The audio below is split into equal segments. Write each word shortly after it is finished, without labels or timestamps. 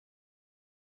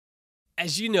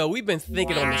As you know, we've been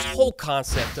thinking on this whole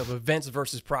concept of events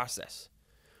versus process.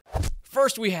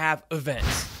 First, we have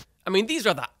events. I mean, these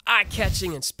are the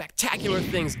eye-catching and spectacular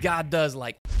things God does,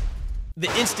 like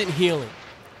the instant healing,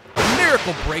 the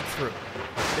miracle breakthrough,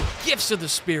 the gifts of the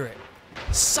Spirit,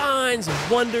 signs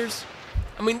and wonders.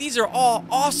 I mean, these are all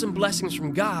awesome blessings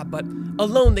from God, but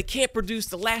alone they can't produce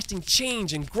the lasting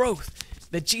change and growth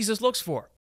that Jesus looks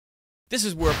for. This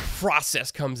is where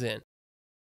process comes in.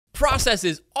 Process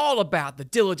is all about the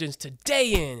diligence to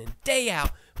day in and day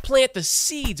out plant the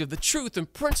seeds of the truth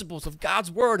and principles of God's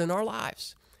word in our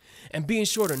lives, and being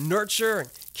sure to nurture and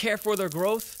care for their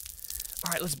growth.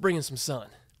 All right, let's bring in some sun.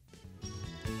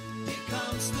 Here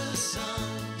comes the sun.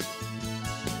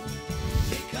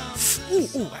 Here comes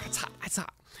the Ooh, that's hot, that's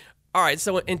hot. All right,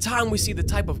 so in time we see the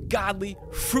type of godly,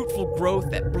 fruitful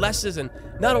growth that blesses and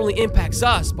not only impacts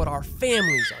us, but our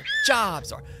families, our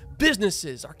jobs, our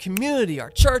businesses, our community,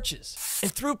 our churches.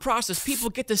 And through process,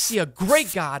 people get to see a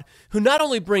great God who not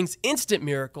only brings instant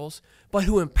miracles, but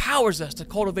who empowers us to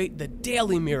cultivate the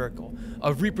daily miracle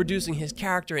of reproducing his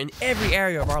character in every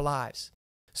area of our lives.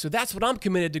 So that's what I'm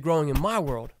committed to growing in my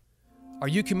world. Are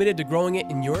you committed to growing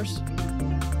it in yours?